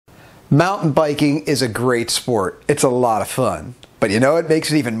Mountain biking is a great sport. It's a lot of fun. But you know what makes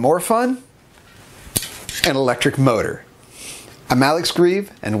it even more fun? An electric motor. I'm Alex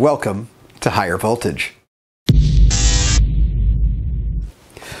Grieve, and welcome to Higher Voltage.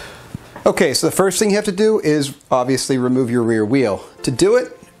 Okay, so the first thing you have to do is obviously remove your rear wheel. To do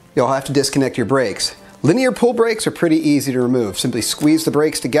it, you'll have to disconnect your brakes. Linear pull brakes are pretty easy to remove. Simply squeeze the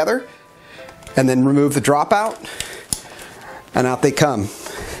brakes together and then remove the dropout, and out they come.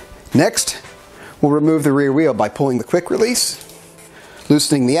 Next, we'll remove the rear wheel by pulling the quick release,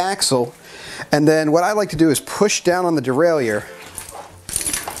 loosening the axle, and then what I like to do is push down on the derailleur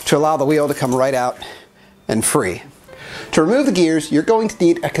to allow the wheel to come right out and free. To remove the gears, you're going to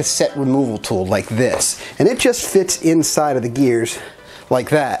need a cassette removal tool like this, and it just fits inside of the gears like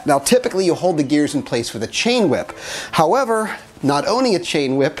that. Now typically you hold the gears in place with a chain whip. However, not owning a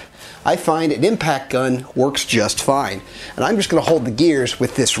chain whip, I find an impact gun works just fine. And I'm just going to hold the gears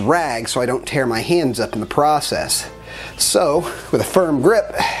with this rag so I don't tear my hands up in the process. So, with a firm grip,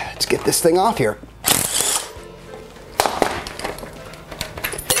 let's get this thing off here.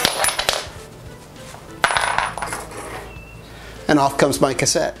 And off comes my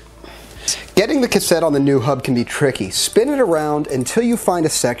cassette. Getting the cassette on the new hub can be tricky. Spin it around until you find a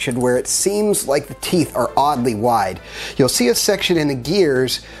section where it seems like the teeth are oddly wide. You'll see a section in the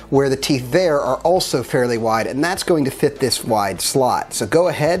gears where the teeth there are also fairly wide, and that's going to fit this wide slot. So go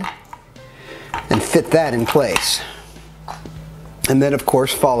ahead and fit that in place. And then of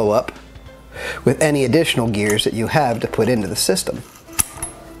course follow up with any additional gears that you have to put into the system.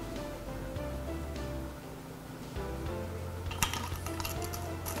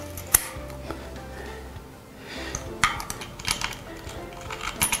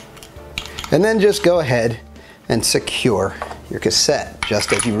 And then just go ahead and secure your cassette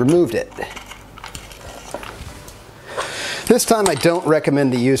just as you removed it. This time I don't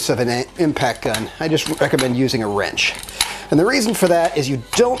recommend the use of an impact gun. I just recommend using a wrench. And the reason for that is you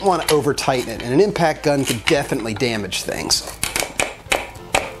don't want to over tighten it, and an impact gun can definitely damage things.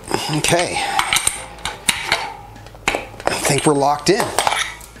 Okay. I think we're locked in.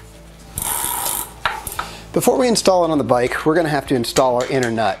 Before we install it on the bike, we're going to have to install our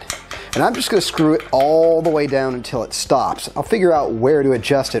inner nut. And I'm just going to screw it all the way down until it stops. I'll figure out where to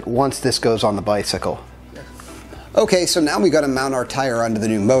adjust it once this goes on the bicycle. Okay, so now we got to mount our tire onto the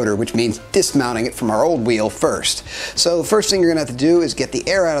new motor, which means dismounting it from our old wheel first. So the first thing you're going to have to do is get the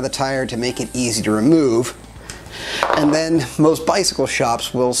air out of the tire to make it easy to remove. And then most bicycle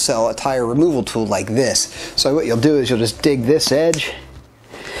shops will sell a tire removal tool like this. So what you'll do is you'll just dig this edge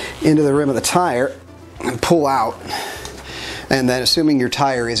into the rim of the tire and pull out. And then assuming your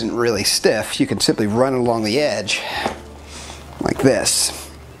tire isn't really stiff, you can simply run it along the edge like this.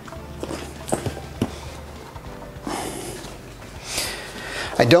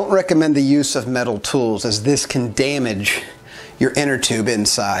 I don't recommend the use of metal tools, as this can damage your inner tube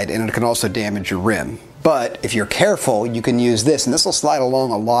inside, and it can also damage your rim. But if you're careful, you can use this, and this will slide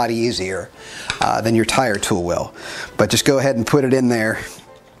along a lot easier than your tire tool will. But just go ahead and put it in there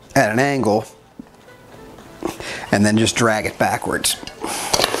at an angle, and then just drag it backwards.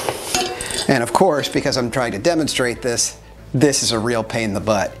 And of course, because I'm trying to demonstrate this, this is a real pain in the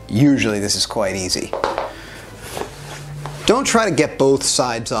butt. Usually this is quite easy. Don't try to get both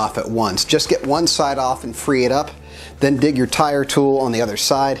sides off at once. Just get one side off and free it up. Then dig your tire tool on the other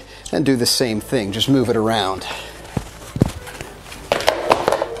side and do the same thing. Just move it around.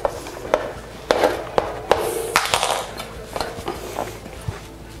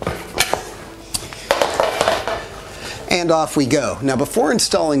 And off we go. Now before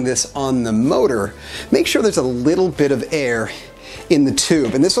installing this on the motor, make sure there's a little bit of air in the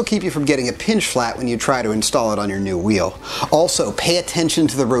tube, and this will keep you from getting a pinch flat when you try to install it on your new wheel. Also, pay attention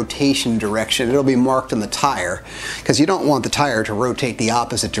to the rotation direction. It'll be marked on the tire, because you don't want the tire to rotate the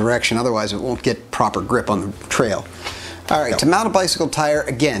opposite direction, otherwise it won't get proper grip on the trail. Alright, to mount a bicycle tire,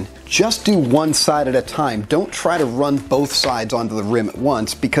 again, just do one side at a time. Don't try to run both sides onto the rim at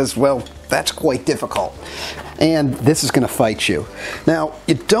once, because, well, that's quite difficult. And this is going to fight you. Now,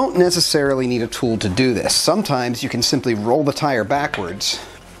 you don't necessarily need a tool to do this. Sometimes you can simply roll the tire backwards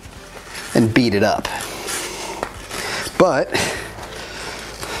and beat it up. But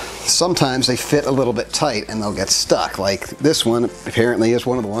sometimes they fit a little bit tight and they'll get stuck. Like this one apparently is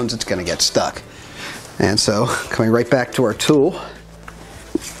one of the ones that's going to get stuck. And so, coming right back to our tool,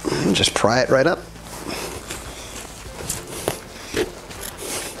 just pry it right up.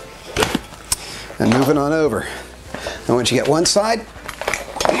 And moving on over. And once you get one side,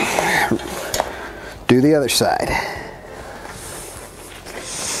 do the other side.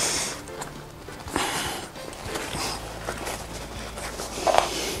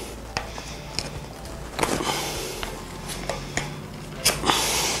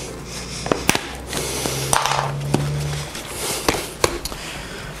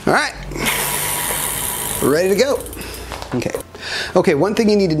 All right, we're ready to go. Okay, one thing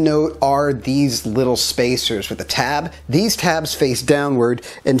you need to note are these little spacers with the tab. These tabs face downward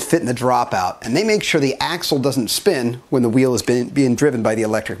and fit in the dropout, and they make sure the axle doesn't spin when the wheel is being driven by the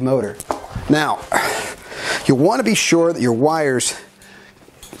electric motor. Now, you'll want to be sure that your wires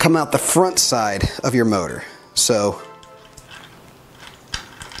come out the front side of your motor. So,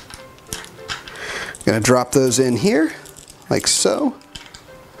 I'm going to drop those in here, like so.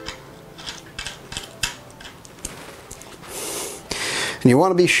 And you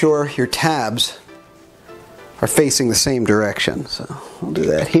want to be sure your tabs are facing the same direction. So we'll do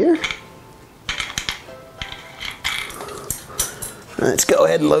that here. Let's go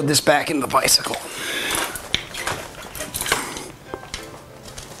ahead and load this back into the bicycle.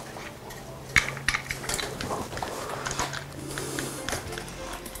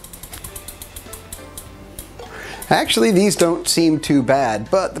 Actually, these don't seem too bad,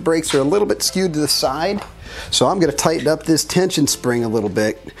 but the brakes are a little bit skewed to the side. So I'm going to tighten up this tension spring a little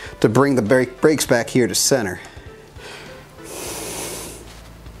bit to bring the brakes back here to center.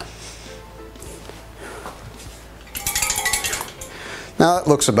 Now that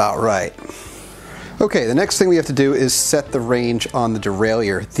looks about right. Okay, the next thing we have to do is set the range on the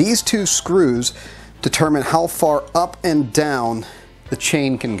derailleur. These two screws determine how far up and down the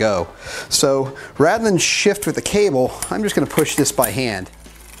chain can go. So rather than shift with the cable, I'm just going to push this by hand.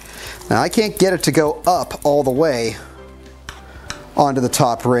 Now I can't get it to go up all the way onto the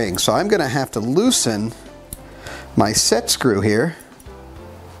top ring, so I'm going to have to loosen my set screw here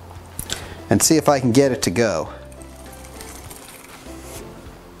and see if I can get it to go.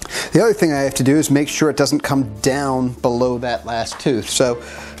 The other thing I have to do is make sure it doesn't come down below that last tooth. So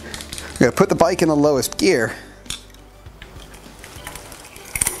I'm going to put the bike in the lowest gear.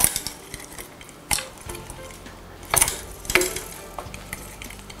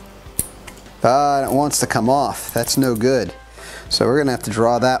 It wants to come off. That's no good. So we're going to have to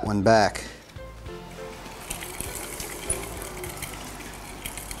draw that one back.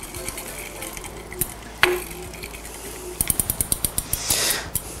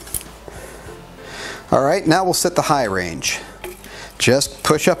 All right, now we'll set the high range. Just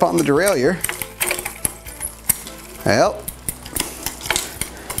push up on the derailleur. Well,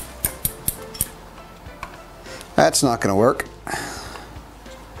 that's not going to work.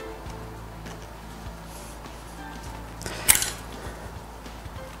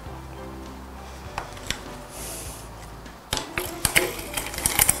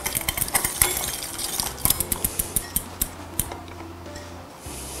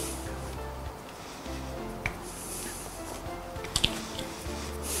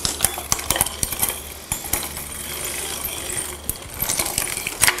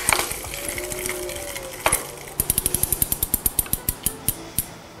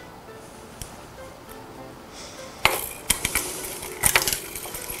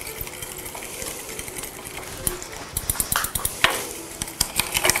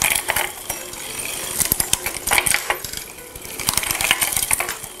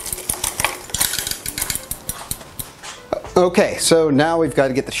 Okay, so now we've got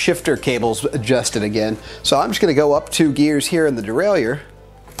to get the shifter cables adjusted again. So I'm just going to go up 2 gears here in the derailleur.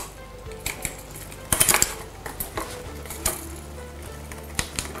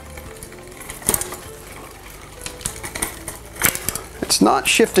 It's not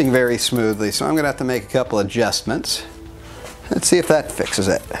shifting very smoothly, so I'm going to have to make a couple adjustments. Let's see if that fixes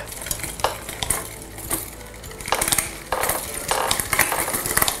it.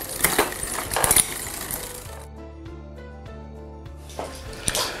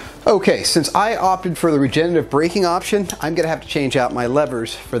 Okay, since I opted for the regenerative braking option, I'm going to have to change out my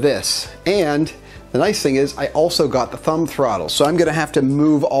levers for this. And the nice thing is I also got the thumb throttle, so I'm going to have to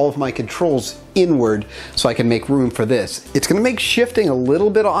move all of my controls inward so I can make room for this. It's going to make shifting a little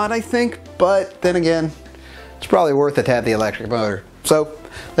bit odd, I think, but then again, it's probably worth it to have the electric motor. So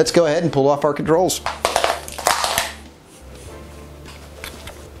let's go ahead and pull off our controls.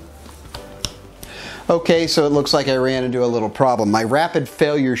 Okay, so it looks like I ran into a little problem. My rapid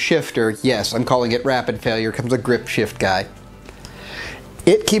failure shifter, yes, I'm calling it rapid failure, comes a grip shift guy.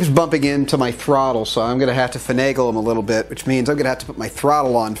 It keeps bumping into my throttle, so I'm going to have to finagle them a little bit, which means I'm going to have to put my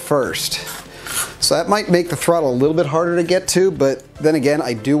throttle on first. So that might make the throttle a little bit harder to get to, but then again,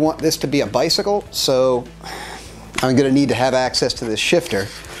 I do want this to be a bicycle, so I'm going to need to have access to this shifter,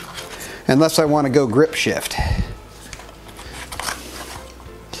 unless I want to go grip shift.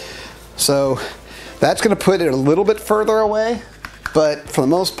 So that's going to put it a little bit further away, but for the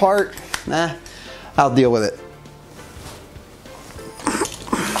most part, I'll deal with it.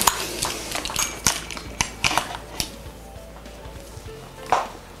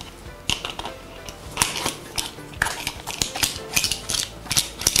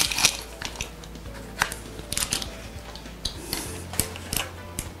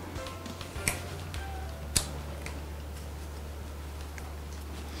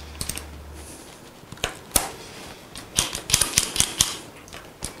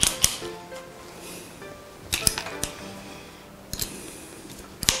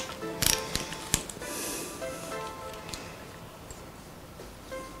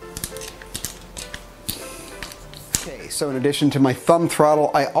 So in addition to my thumb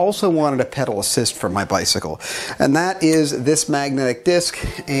throttle, I also wanted a pedal assist for my bicycle. And that is this magnetic disc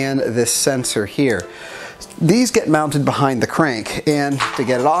and this sensor here. These get mounted behind the crank, and to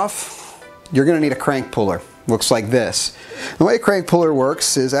get it off, you're going to need a crank puller. Looks like this. The way a crank puller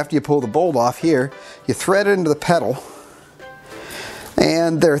works is after you pull the bolt off here, you thread it into the pedal,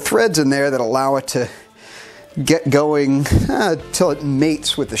 and there are threads in there that allow it to get going till it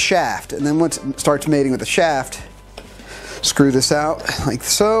mates with the shaft. And then once it starts mating with the shaft, screw this out like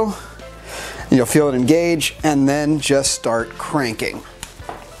so, and you'll feel it engage, and then just start cranking.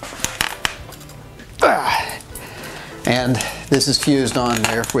 And this is fused on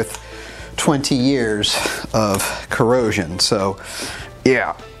there with 20 years of corrosion, so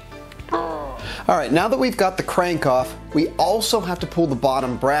yeah. Alright, now that we've got the crank off, we also have to pull the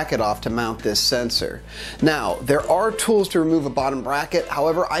bottom bracket off to mount this sensor. Now, there are tools to remove a bottom bracket,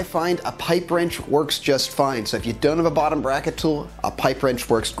 however, I find a pipe wrench works just fine. So if you don't have a bottom bracket tool, a pipe wrench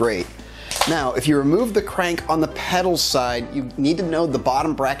works great. Now, if you remove the crank on the pedal side, you need to know the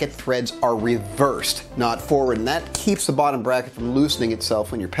bottom bracket threads are reversed, not forward, and that keeps the bottom bracket from loosening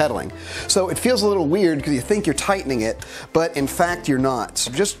itself when you're pedaling. So it feels a little weird because you think you're tightening it, but in fact you're not.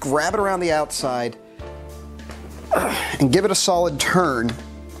 So just grab it around the outside and give it a solid turn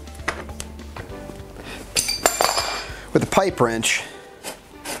with a pipe wrench.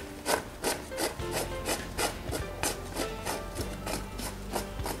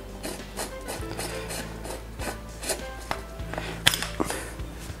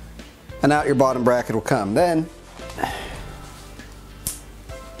 And out your bottom bracket will come. Then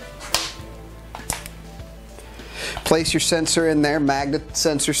place your sensor in there, magnet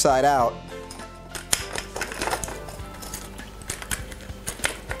sensor side out.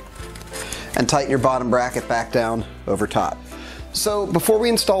 And tighten your bottom bracket back down over top. So before we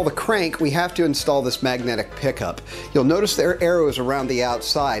install the crank, we have to install this magnetic pickup. You'll notice there are arrows around the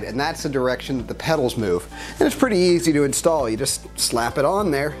outside, and that's the direction that the pedals move. And it's pretty easy to install. You just slap it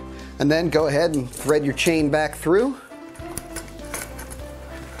on there, and then go ahead and thread your chain back through.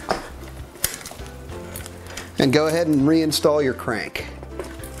 And go ahead and reinstall your crank.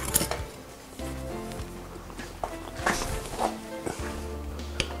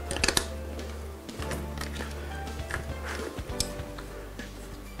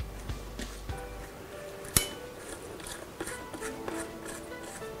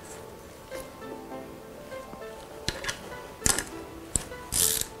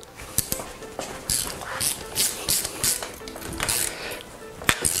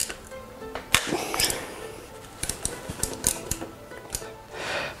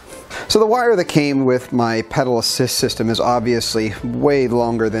 So the wire that came with my pedal assist system is obviously way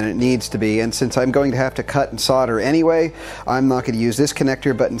longer than it needs to be, and since I'm going to have to cut and solder anyway, I'm not going to use this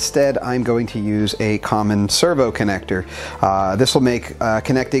connector, but instead I'm going to use a common servo connector. This will make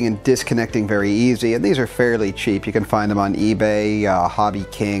connecting and disconnecting very easy, and these are fairly cheap. You can find them on eBay, Hobby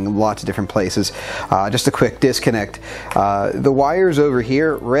King, lots of different places. Just a quick disconnect. The wires over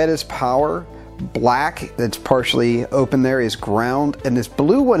here, red is power, black that's partially open there is ground, and this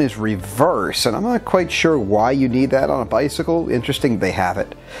blue one is reverse, and I'm not quite sure why you need that on a bicycle. Interesting they have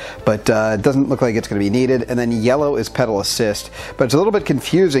it, but it doesn't look like it's going to be needed. And then yellow is pedal assist, but it's a little bit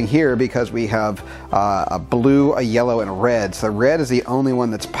confusing here because we have a blue, a yellow, and a red. So the red is the only one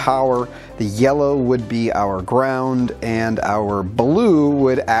that's power, the yellow would be our ground, and our blue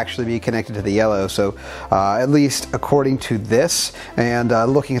would actually be connected to the yellow. So at least according to this, and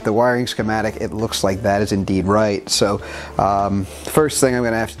looking at the wiring schematic, it looks like that is indeed right. So first thing I'm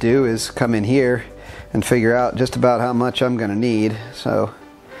going to have to do is come in here and figure out just about how much I'm going to need. So,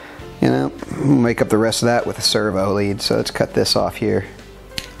 you know, we'll make up the rest of that with a servo lead. So let's cut this off here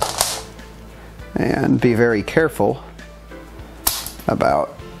and be very careful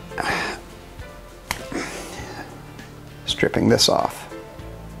about stripping this off.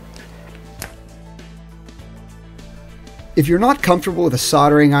 If you're not comfortable with a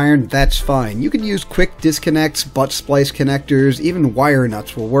soldering iron, that's fine. You can use quick disconnects, butt splice connectors, even wire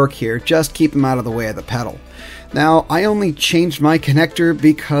nuts will work here. Just keep them out of the way of the pedal. Now, I only changed my connector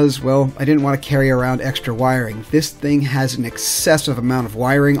because, well, I didn't want to carry around extra wiring. This thing has an excessive amount of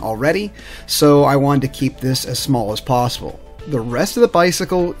wiring already, so I wanted to keep this as small as possible. The rest of the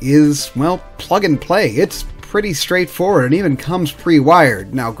bicycle is, well, plug and play. It's pretty straightforward and even comes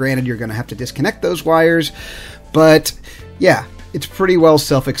pre-wired. Now, granted, you're going to have to disconnect those wires, but yeah, it's pretty well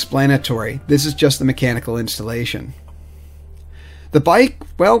self-explanatory. This is just the mechanical installation. The bike,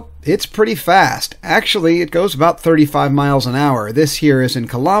 well, it's pretty fast. Actually, it goes about 35 miles an hour. This here is in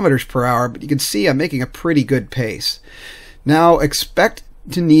kilometers per hour, but you can see I'm making a pretty good pace. Now, expect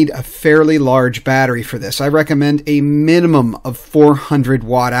to need a fairly large battery for this. I recommend a minimum of 400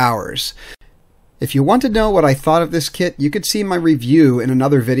 watt hours. If you want to know what I thought of this kit, you could see my review in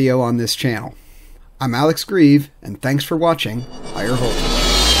another video on this channel. I'm Alex Grieve, and thanks for watching Higher Voltage.